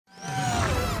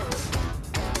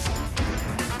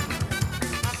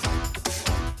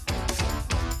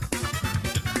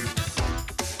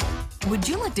Would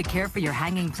you like to care for your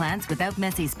hanging plants without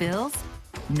messy spills?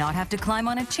 Not have to climb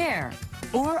on a chair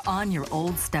or on your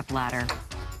old stepladder?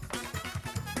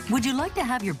 Would you like to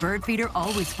have your bird feeder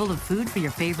always full of food for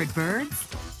your favorite birds?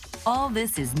 All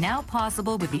this is now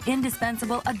possible with the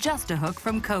indispensable AdjustAHook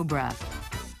from Cobra.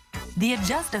 The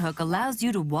AdjustAHook allows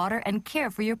you to water and care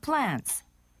for your plants,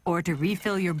 or to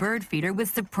refill your bird feeder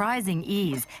with surprising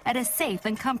ease at a safe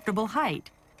and comfortable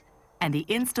height. And the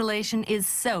installation is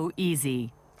so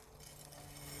easy.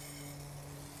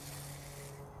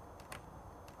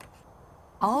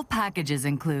 All packages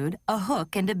include a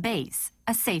hook and a base,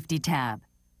 a safety tab,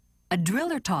 a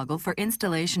driller toggle for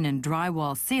installation in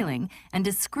drywall ceiling, and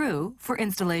a screw for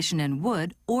installation in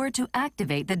wood or to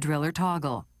activate the driller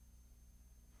toggle.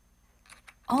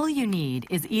 All you need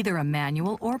is either a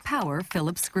manual or power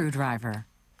Phillips screwdriver.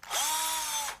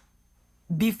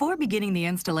 Before beginning the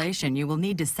installation, you will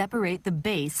need to separate the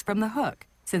base from the hook,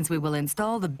 since we will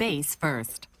install the base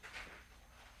first.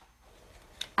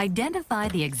 Identify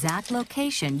the exact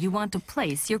location you want to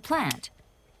place your plant,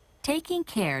 taking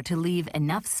care to leave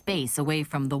enough space away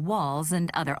from the walls and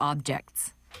other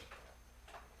objects.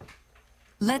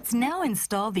 Let's now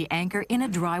install the anchor in a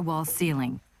drywall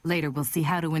ceiling. Later we'll see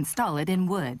how to install it in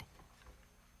wood.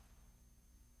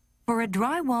 For a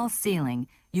drywall ceiling,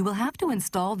 you will have to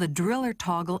install the driller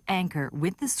toggle anchor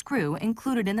with the screw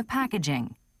included in the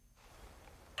packaging.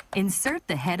 Insert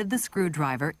the head of the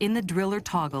screwdriver in the driller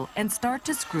toggle and start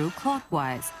to screw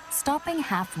clockwise, stopping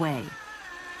halfway.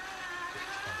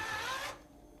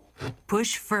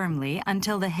 Push firmly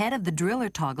until the head of the driller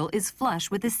toggle is flush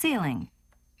with the ceiling.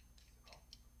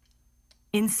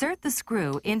 Insert the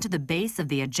screw into the base of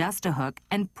the AdjustAHook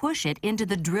and push it into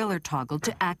the driller toggle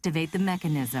to activate the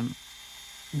mechanism.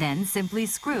 Then simply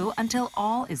screw until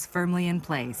all is firmly in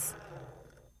place.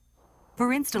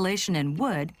 For installation in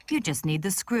wood, you just need the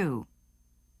screw.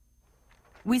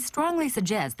 We strongly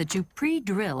suggest that you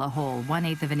pre-drill a hole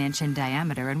 1/8 of an inch in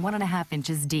diameter and 1.5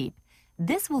 inches deep.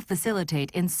 This will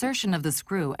facilitate insertion of the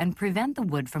screw and prevent the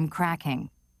wood from cracking.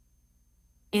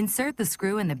 Insert the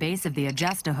screw in the base of the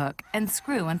AdjustAHook and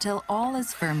screw until all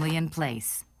is firmly in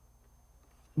place.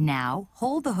 Now,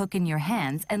 hold the hook in your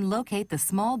hands and locate the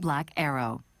small black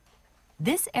arrow.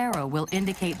 This arrow will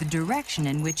indicate the direction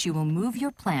in which you will move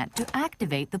your plant to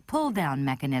activate the pull-down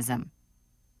mechanism.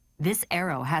 This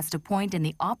arrow has to point in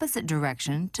the opposite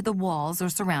direction to the walls or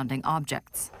surrounding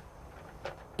objects.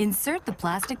 Insert the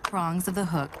plastic prongs of the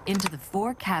hook into the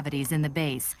 4 cavities in the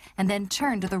base and then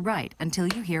turn to the right until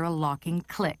you hear a locking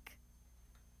click.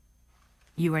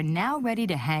 You are now ready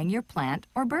to hang your plant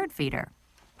or bird feeder.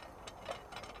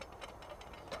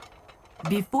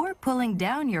 Before pulling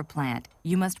down your plant,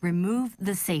 you must remove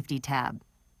the safety tab.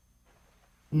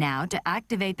 Now, to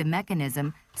activate the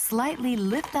mechanism, slightly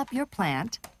lift up your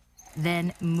plant,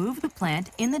 then move the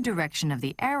plant in the direction of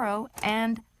the arrow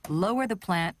and lower the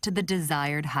plant to the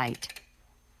desired height.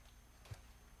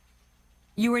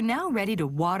 You are now ready to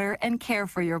water and care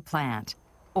for your plant,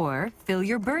 or fill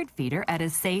your bird feeder at a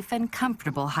safe and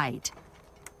comfortable height.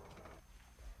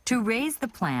 To raise the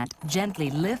plant, gently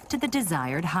lift to the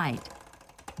desired height.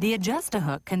 The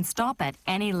AdjustAHook can stop at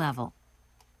any level.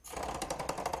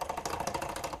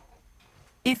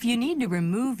 If you need to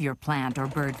remove your plant or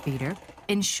bird feeder,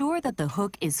 ensure that the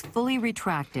hook is fully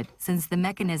retracted since the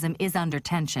mechanism is under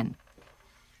tension.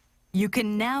 You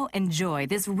can now enjoy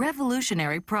this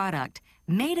revolutionary product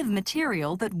made of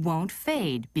material that won't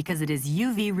fade because it is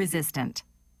UV resistant.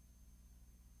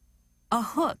 A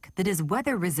hook that is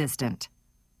weather resistant.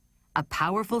 A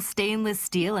powerful stainless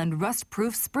steel and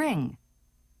rust-proof spring.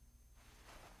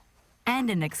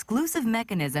 And an exclusive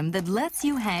mechanism that lets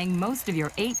you hang most of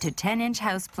your 8 to 10 inch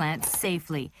houseplants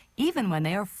safely, even when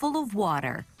they are full of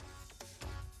water.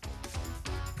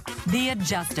 The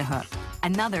AdjustAHook,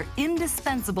 another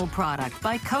indispensable product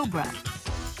by Cobra.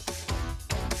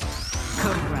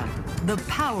 Cobra, the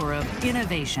power of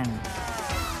innovation.